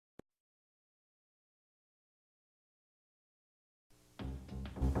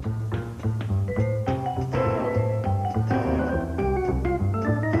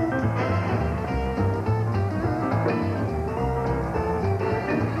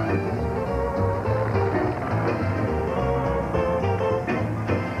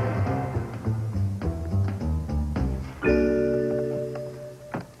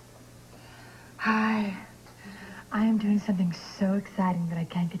something so exciting that I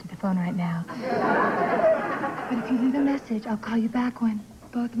can't get to the phone right now. But if you leave a message, I'll call you back when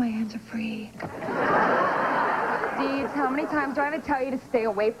both my hands are free. Deeds, how many times do I have to tell you to stay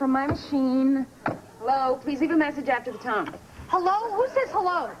away from my machine? Hello, please leave a message after the tone. Hello? Who says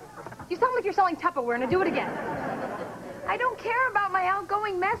hello? You sound like you're selling Tupperware, and do it again. I don't care about my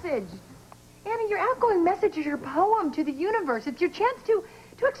outgoing message. Annie, your outgoing message is your poem to the universe. It's your chance to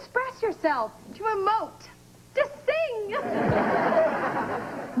express yourself, to emote, to sing.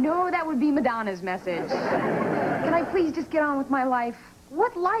 No, that would be Madonna's message. Can I please just get on with my life?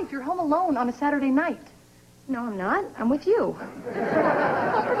 What life? You're home alone on a Saturday night. No, I'm not. I'm with you.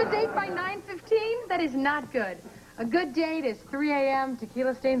 Home from a date by 9:15? That is not good. A good date is 3 a.m.,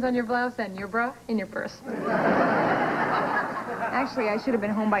 tequila stains on your blouse, and your bra in your purse. Actually, I should have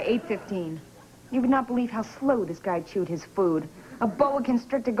been home by 8:15. You would not believe how slow this guy chewed his food. A boa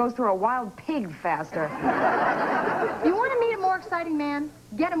constrictor goes through a wild pig faster. You want to meet a more exciting man?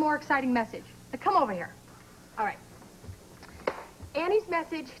 Get a more exciting message. Now, come over here. All right. Annie's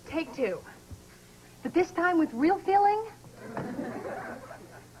message, take 2. But this time with real feeling.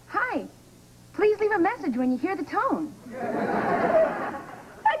 Hi. Please leave a message when you hear the tone.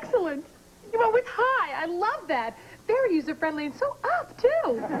 Excellent. You went with hi. I love that. Very user-friendly and so up,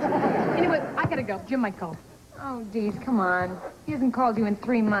 too. Anyway, I gotta go. Jim might call. Oh, geez, come on. He hasn't called you in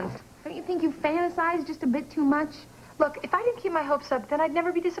 3 months. Don't you think you fantasize just a bit too much? Look, if I didn't keep my hopes up, then I'd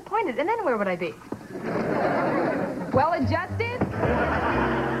never be disappointed. And then where would I be? Well adjusted?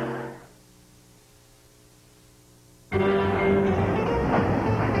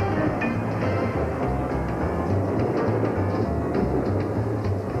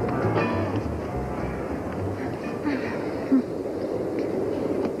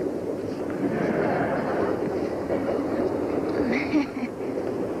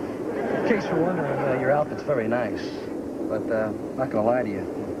 In case you're wondering, your outfit's very nice. But, not gonna lie to you.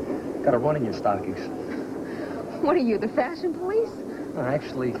 Got a run in your stockings. What are you, the fashion police?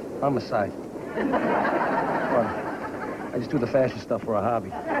 Actually, homicide. Fun. I just do the fashion stuff for a hobby.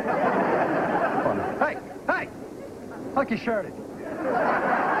 Fun. Hey! Hey! Huck your shirt in.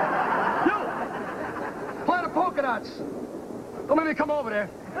 You! Plant of polka dots! Don't make me come over there.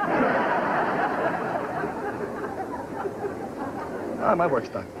 My work's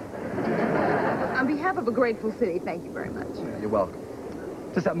done. On behalf of a grateful city, thank you very much. Yeah, you're welcome.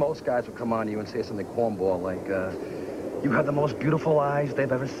 Just that most guys will come on to you and say something cornball like, you have the most beautiful eyes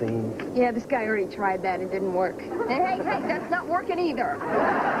they've ever seen. Yeah, this guy already tried that. It didn't work. Hey, that's not working either.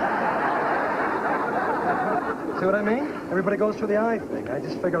 See what I mean? Everybody goes for the eye thing. I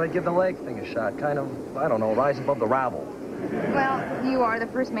just figured I'd give the leg thing a shot. Kind of, I don't know, rise above the rabble. Well, you are the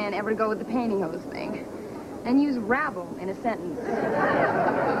first man ever to go with the pantyhose thing. And use rabble in a sentence.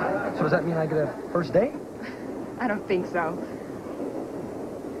 So does that mean I get a first date? I don't think so.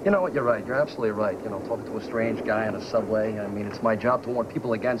 You know what, you're right. You're absolutely right. You know, talking to a strange guy on a subway, I mean, it's my job to warn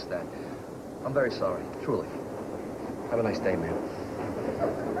people against that. I'm very sorry, truly. Have a nice day, man.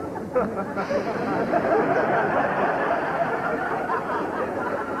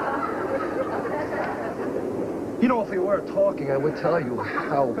 You know, if we were talking, I would tell you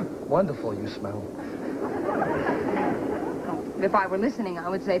how wonderful you smell. If I were listening, I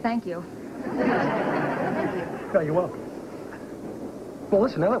would say thank you. Thank you. Yeah, you're welcome. Well,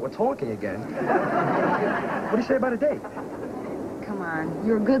 listen, now that we're talking again, what do you say about a date? Come on.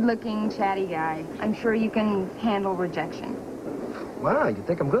 You're a good-looking, chatty guy. I'm sure you can handle rejection. Wow, you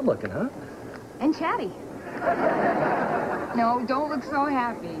think I'm good-looking, huh? And chatty. No, don't look so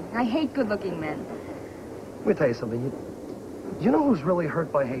happy. I hate good-looking men. Let me tell you something. You know who's really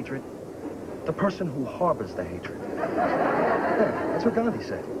hurt by hatred? The person who harbors the hatred. Yeah, that's what Gandhi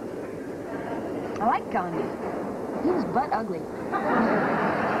said. I like Gandhi. He was butt ugly.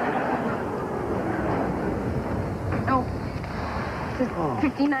 Oh. This is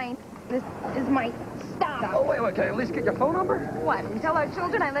 59th. This is my stop. Oh, wait, okay. At least get your phone number? What? And tell our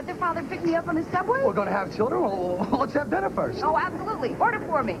children I let their father pick me up on the subway? We're going to have children? Well, let's have dinner first. Oh, absolutely. Order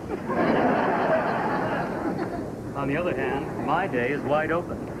for me. On the other hand, my day is wide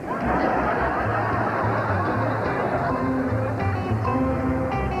open.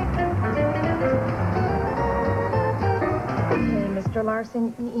 Mr.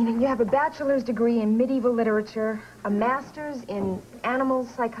 Larson, you have a bachelor's degree in medieval literature, a master's in animal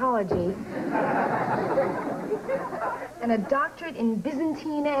psychology, and a doctorate in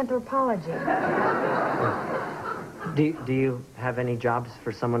Byzantine anthropology. Do you have any jobs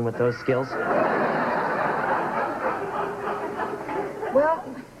for someone with those skills? Well,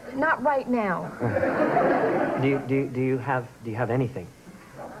 not right now. Do you have anything?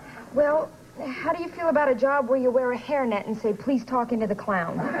 Well, How do you feel about a job where you wear a hairnet and say, please talk into the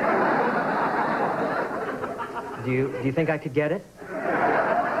clown? Do you think I could get it?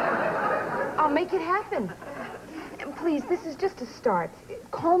 I'll make it happen. And please, this is just a start.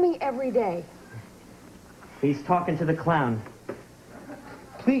 Call me every day. Please talk into the clown.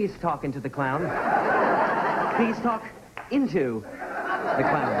 Please talk into the clown. Please talk into the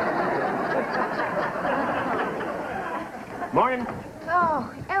clown. Morning.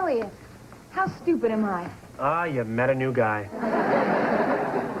 Oh, Elliot, how stupid am I? Ah, you met a new guy.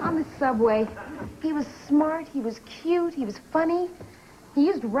 On the subway, he was smart, he was cute, he was funny. He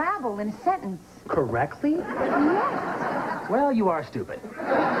used rabble in a sentence. Correctly? Yes. Well, you are stupid.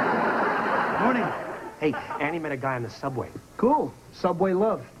 Morning. Hey, Annie met a guy on the subway. Cool. Subway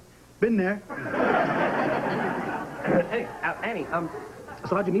love. Been there. Hey, Annie,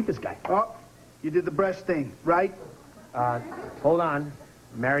 so how'd you meet this guy? Oh, you did the breast thing, right? Hold on.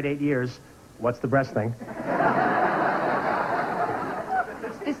 Married 8 years. What's the breast thing?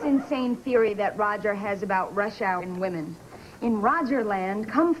 It's this insane theory that Roger has about rush hour and women. In Rogerland,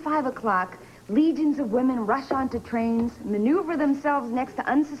 come 5 o'clock, legions of women rush onto trains, maneuver themselves next to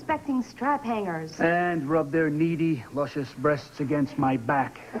unsuspecting strap hangers. And rub their needy, luscious breasts against my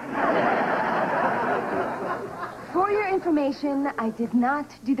back. For your information, I did not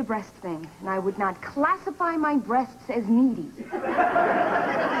do the breast thing, and I would not classify my breasts as needy.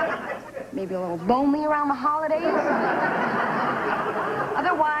 Maybe a little lonely around the holidays.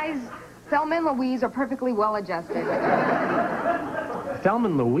 Otherwise, Thelma and Louise are perfectly well adjusted. Thelma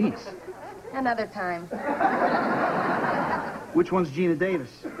and Louise. Another time. Which one's Gina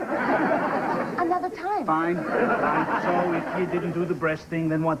Davis? Another time. Fine. Fine. So if you didn't do the breast thing,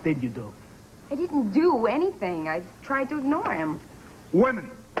 then what did you do? I didn't do anything. I tried to ignore him.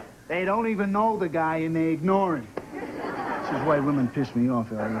 Women. They don't even know the guy and they ignore him. This is why women piss me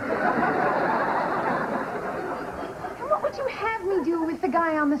off, Elliot. And what would you have me do with the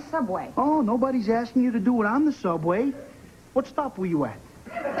guy on the subway? Oh, nobody's asking you to do it on the subway. What stop were you at?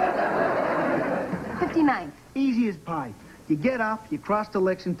 59th. Easy as pie. You get off, you cross to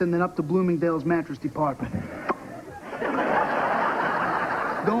Lexington, then up to Bloomingdale's mattress department.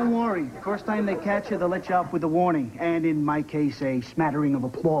 Don't worry. First time they catch you, they'll let you off with a warning. And in my case, a smattering of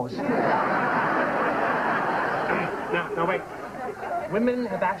applause. No, wait. Women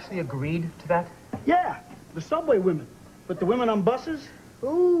have actually agreed to that? Yeah, the subway women. But the women on buses?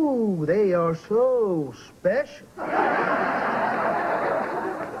 Ooh, they are so special.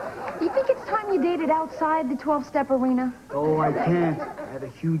 You think it's time you dated outside the 12-step arena? Oh, I can't. I have a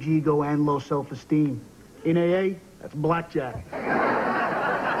huge ego and low self-esteem. In AA, that's blackjack.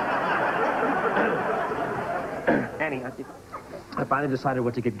 Annie, I finally decided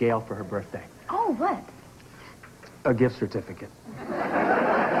what to get Gail for her birthday. Oh, what? A gift certificate.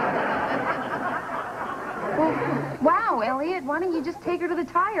 Well, wow, Elliot, why don't you just take her to the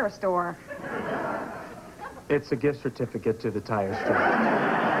tire store? It's a gift certificate to the tire store.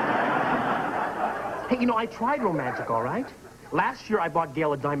 Hey, you know, I tried romantic, all right? Last year, I bought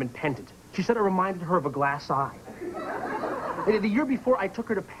Gail a diamond pendant. She said it reminded her of a glass eye. The year before, I took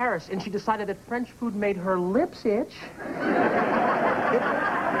her to Paris, and she decided that French food made her lips itch.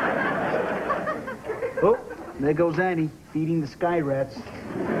 Oh, there goes Annie, feeding the sky rats.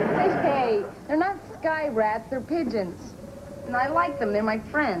 Hey, they're not sky rats, they're pigeons. And I like them, they're my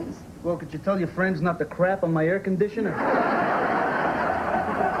friends. Well, could you tell your friends not to crap on my air conditioner?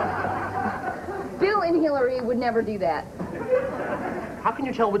 Bill and Hillary would never do that. How can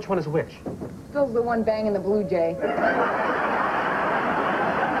you tell which one is which? Bill's the one banging the Blue Jay.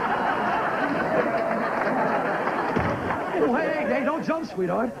 Oh, hey, don't jump,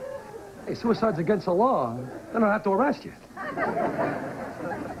 sweetheart. Hey, suicide's against the law. They don't have to arrest you.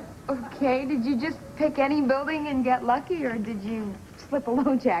 Okay, did you just pick any building and get lucky, or did you slip a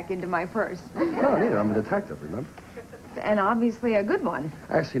LoJack into my purse? No, neither. I'm a detective, remember? And obviously a good one.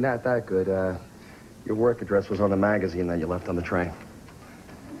 Actually, not that good. Your work address was on the magazine that you left on the train.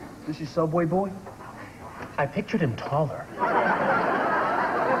 This is Subway Boy? I pictured him taller.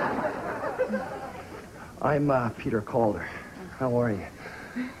 I'm Peter Calder. How are you?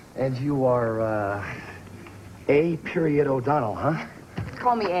 And you are, A. Period O'Donnell, huh?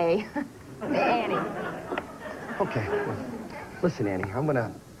 Call me A. Annie. Okay. Well, listen, Annie, I'm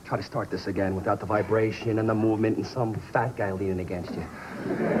gonna try to start this again without the vibration and the movement and some fat guy leaning against you.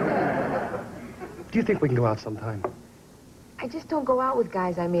 Do you think we can go out sometime? I just don't go out with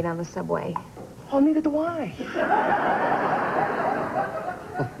guys I meet on the subway. Oh, neither do I.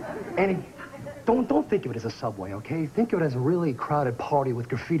 Annie, don't think of it as a subway, okay? Think of it as a really crowded party with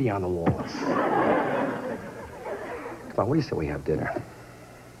graffiti on the walls. Come on, what do you say we have dinner?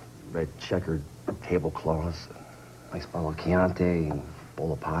 red checkered tablecloths, a nice bottle of Chianti, and a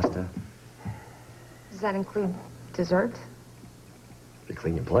bowl of pasta. Does that include dessert? You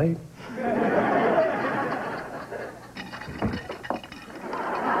clean your plate.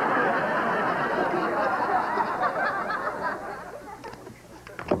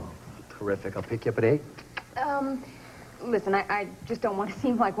 Terrific. I'll pick you up at 8. Listen, I just don't want to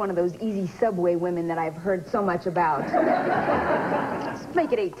seem like one of those easy subway women that I've heard so much about. Let's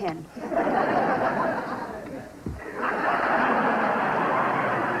make it 8:10.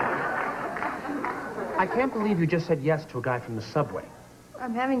 I can't believe you just said yes to a guy from the subway.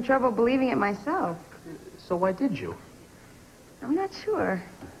 I'm having trouble believing it myself. So why did you? I'm not sure,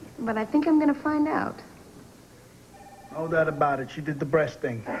 but I think I'm going to find out. No doubt about it. She did the breast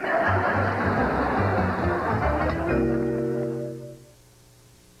thing.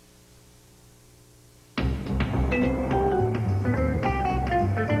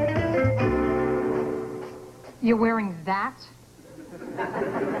 You're wearing that?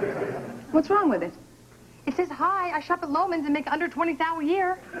 What's wrong with it? It says, hi, I shop at Loman's and make under $20,000 a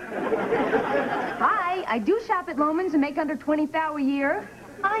year. Hi, I do shop at Loman's and make under $20,000 a year.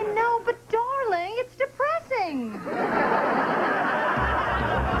 I know, but darling, it's depressing.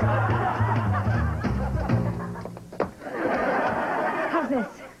 How's this?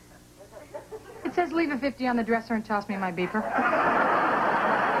 It says leave a 50 on the dresser and toss me my beeper.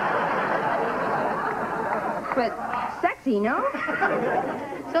 But sexy, no?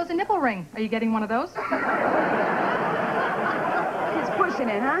 So's a nipple ring. Are you getting one of those? It's pushing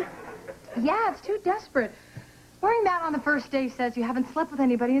it, huh? Yeah, it's too desperate. Wearing that on the first day says you haven't slept with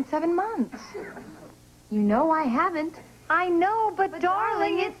anybody in 7 months. You know I haven't. I know, but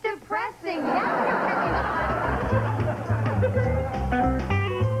darling, it's depressing.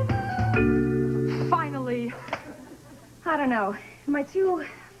 Finally. I don't know. Am I too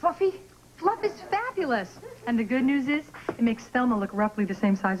fluffy? Fluff is fabulous. And the good news is, it makes Thelma look roughly the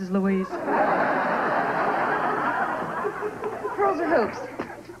same size as Louise. Pearls or hoops?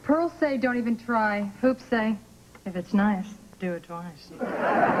 Pearls say don't even try. Hoops say, if it's nice, do it twice.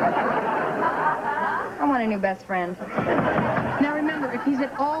 I want a new best friend. Now remember, if he's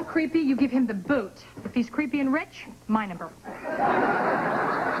at all creepy, you give him the boot. If he's creepy and rich, my number.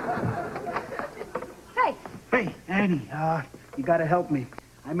 Hey. Hey, Annie, you gotta help me.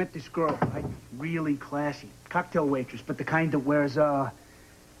 I met this girl, right? Really classy. Cocktail waitress, but the kind that wears, what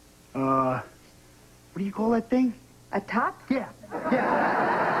do you call that thing? A top? Yeah.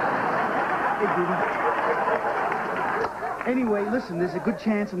 Hey, Didi. Anyway, listen, there's a good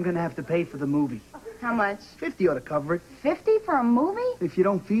chance I'm gonna have to pay for the movie. How much? 50 ought to cover it. 50 for a movie? If you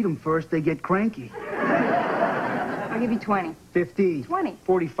don't feed them first, they get cranky. I'll give you 20. 50. 20.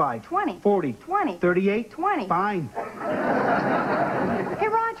 45. 20. 40. 20. 38. 20. Fine. Hey,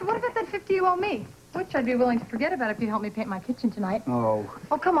 Roger, what about that 50 you owe me? Which I'd be willing to forget about if you'd help me paint my kitchen tonight. Oh.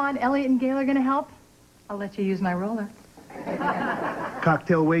 Oh, come on. Elliot and Gail are going to help. I'll let you use my roller.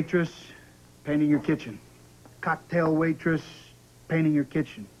 Cocktail waitress, painting your kitchen. Cocktail waitress, painting your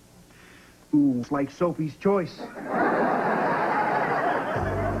kitchen. Ooh, it's like Sophie's Choice.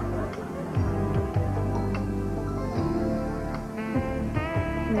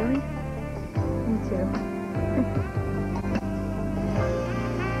 Really? Me too.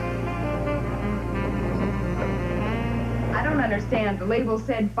 I don't understand. The label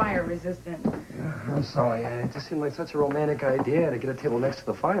said fire resistant. I'm sorry. It just seemed like such a romantic idea to get a table next to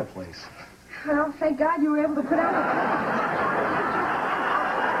the fireplace. Well, thank God you were able to put out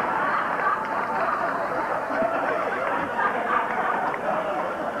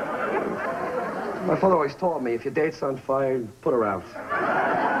My father always taught me, if your date's on fire, put her out.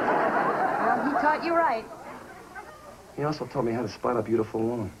 Well, he taught you right. He also taught me how to spot a beautiful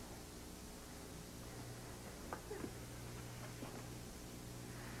woman.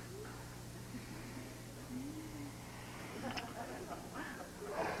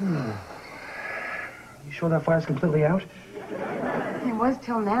 You sure that fire's completely out? It was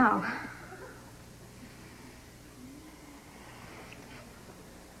till now.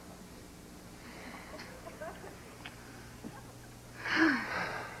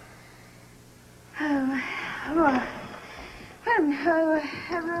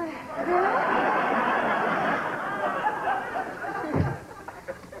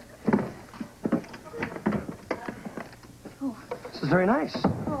 This is very nice.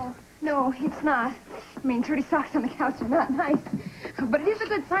 Oh, no, it's not. I mean, dirty socks on the couch are not nice. But it is a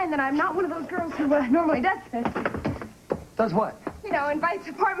good sign that I'm not one of those girls who normally does this. Does what? You know, invites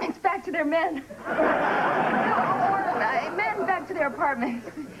apartments back to their men. Or men back to their apartments.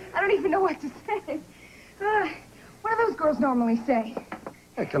 I don't even know what to say. What do those girls normally say?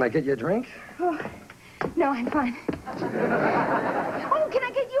 Hey, can I get you a drink? Oh, no, I'm fine. Oh, can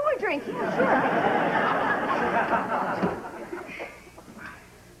I get you a drink? Yeah, sure.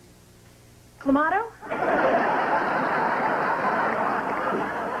 Clamato?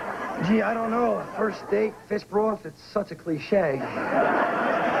 Gee, I don't know. First date, fish broth, it's such a cliche.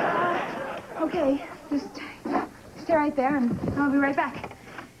 Okay, just stay right there and I'll be right back.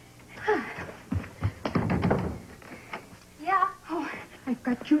 Yeah? Oh, I've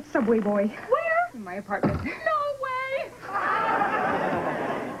got cute Subway boy. Where? In my apartment. No way!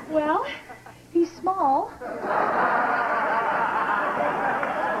 Well, he's small.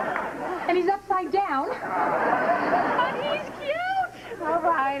 And he's upside down. But he's cute! All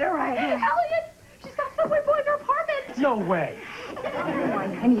right. Elliot! She's got Subway Boy in her apartment! No way.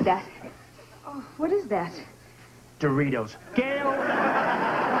 Oh, I need that. Oh, what is that? Doritos. Gail!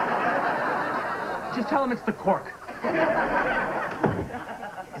 Just tell him it's the cork.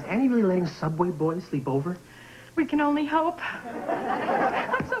 Is Annie really letting Subway Boy sleep over? We can only hope.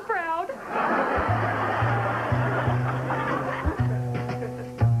 I'm so proud.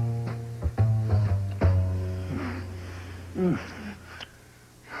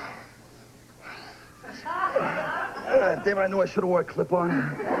 Damn it, I knew I should have wore a clip-on.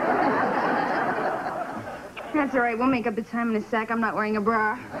 That's all right. We'll make up the time in a sec. I'm not wearing a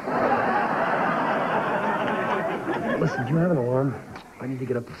bra. Listen, do you have an alarm? I need to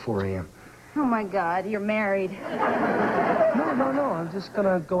get up at 4 a.m. Oh, my God. You're married. No. I'm just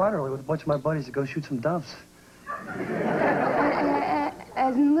gonna go out early with a bunch of my buddies to go shoot some doves.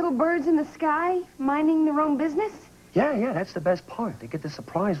 As in little birds in the sky, minding their own business? Yeah, that's the best part. They get the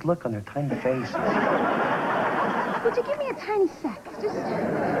surprised look on their tiny faces. Would you give me a tiny sec? Just...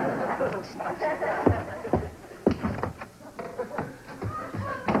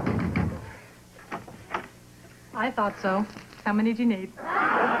 I thought so. How many do you need?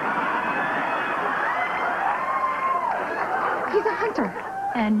 He's a hunter.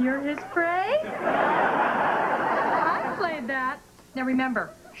 And you're his prey? I played that. Now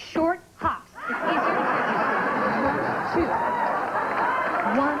remember, short hops. It's easier to catch you.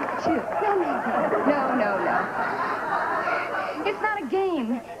 1, 2. 1, 2. No. It's not a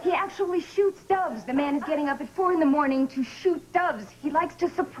game. He actually shoots doves. The man is getting up at 4 in the morning to shoot doves. He likes to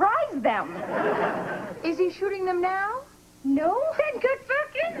surprise them. Is he shooting them now? No? Then good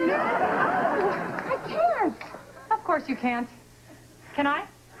fucking. No. I can't. Of course you can't. Can I?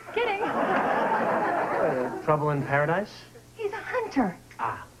 Kidding. Trouble in paradise? He's a hunter.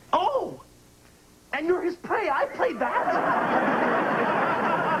 Ah. Oh! And you're his prey. I played that.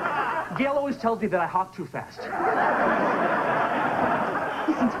 Gail always tells me that I hop too fast.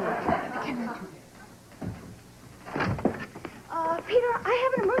 Listen to her. I cannot do this. Peter, I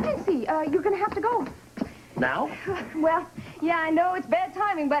have an emergency. You're going to have to go. Now? Well, yeah, I know it's bad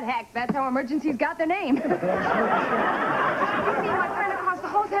timing, but heck, that's how emergencies got their name. You see, my friend across the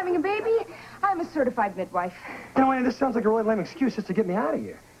hall's having a baby. I'm a certified midwife. You know, Annie, this sounds like a really lame excuse just to get me out of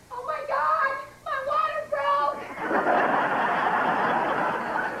here. Oh, my God! My water broke!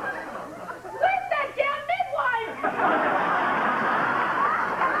 Where's that damn midwife?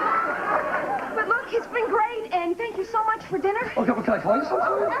 But look, it's been great, and thank you so much for dinner. Okay, well, can I call you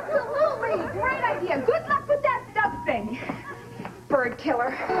sometime? Absolutely. Great idea. Good luck with that dove thing. Bird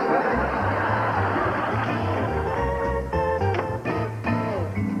killer.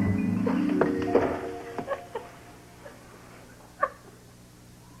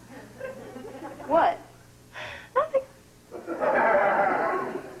 What? Nothing.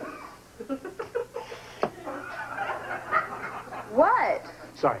 What?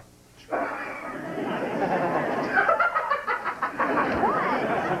 Sorry.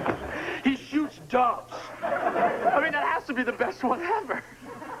 He shoots doves. I mean, that has to be the best one ever.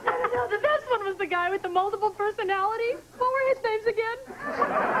 No, the best one was the guy with the multiple personality. What were his names again?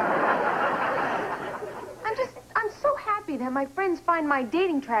 I'm so happy that my friends find my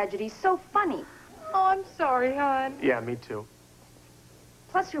dating tragedy so funny. Oh, I'm sorry, hon. Yeah, me too.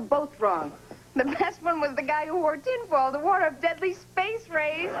 Plus, you're both wrong. The best one was the guy who wore tinfoil to ward off deadly space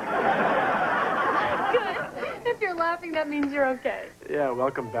rays. Good. If you're laughing, that means you're okay. Yeah,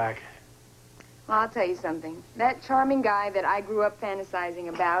 welcome back. Well, I'll tell you something. That charming guy that I grew up fantasizing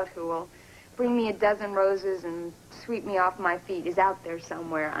about, who will bring me a dozen roses and sweep me off my feet, is out there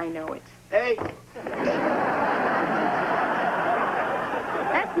somewhere. I know it. Hey!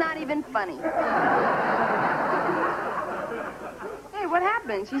 That's not even funny. Hey, what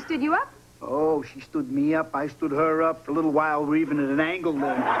happened? She stood you up? Oh, she stood me up. I stood her up. For a little while, we're even at an angle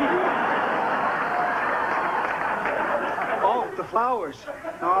there. Oh, the flowers.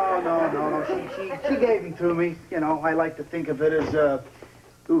 No. She gave them to me. You know, I like to think of it as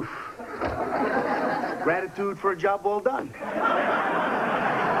Oof. Gratitude for a job well done.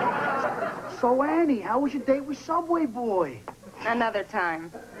 So, Annie, how was your date with Subway Boy? Another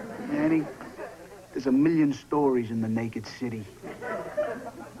time. Annie, there's a million stories in the naked city.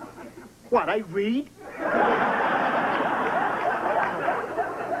 What, I read?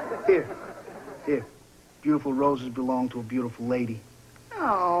 Here. Here. Beautiful roses belong to a beautiful lady.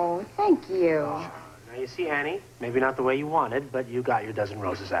 Oh, thank you. Now, you see, Annie, maybe not the way you wanted, but you got your dozen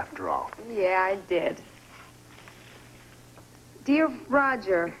roses after all. Yeah, I did. Dear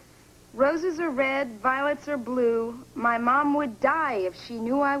Roger, roses are red, violets are blue. My mom would die if she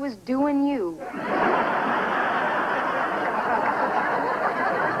knew I was doing you.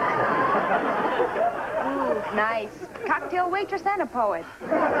 Ooh, nice. Cocktail waitress and a poet.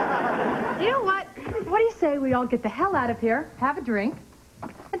 You know what? What do you say we all get the hell out of here, have a drink,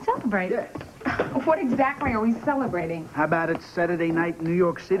 and celebrate? Yeah. What exactly are we celebrating? How about it's Saturday night in New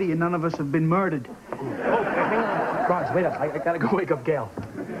York City and none of us have been murdered? Oh, hang on. Raj, wait up. I gotta go wake up Gail.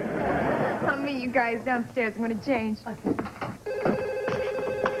 I'll meet you guys downstairs. I'm gonna change.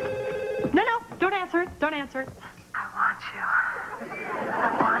 No, no, don't answer it. Don't answer it. I want you.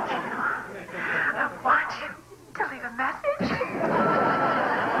 I want you. I want you to leave a message.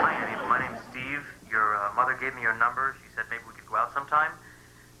 My name's Steve. Your mother gave me your number. She said maybe we could go out sometime.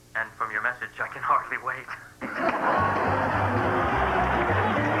 And from your message, I can hardly wait.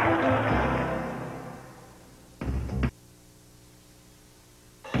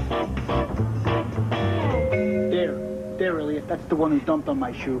 There, Elliot. That's the one who dumped on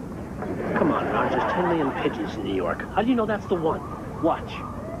my shoe. Come on, Raj, there's 10 million pigeons in New York. How do you know that's the one? Watch.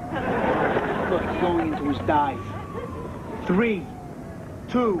 Look, he's going into his dive. 3,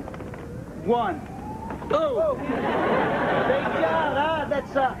 2, 1. Oh! Big job, huh?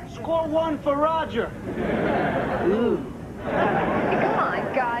 That's score 1 for Roger. Ooh. Come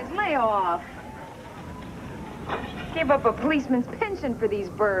on, guys, lay off. Give up a policeman's pension for these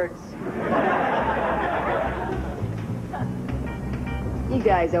birds. You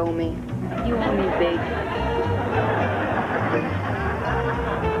guys owe me. You owe me big.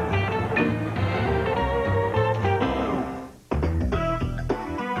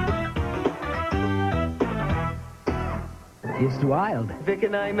 It's wild. Vic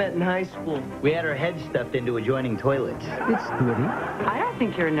and I met in high school. We had our heads stuffed into adjoining toilets. It's witty. I don't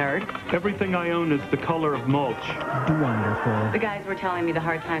think you're a nerd. Everything I own is the color of mulch. Wonderful. The guys were telling me the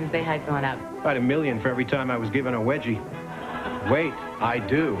hard times they had growing up. About $1 million for every time I was given a wedgie. Wait, I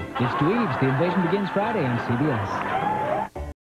do. It's Dweebs. The invasion begins Friday on CBS.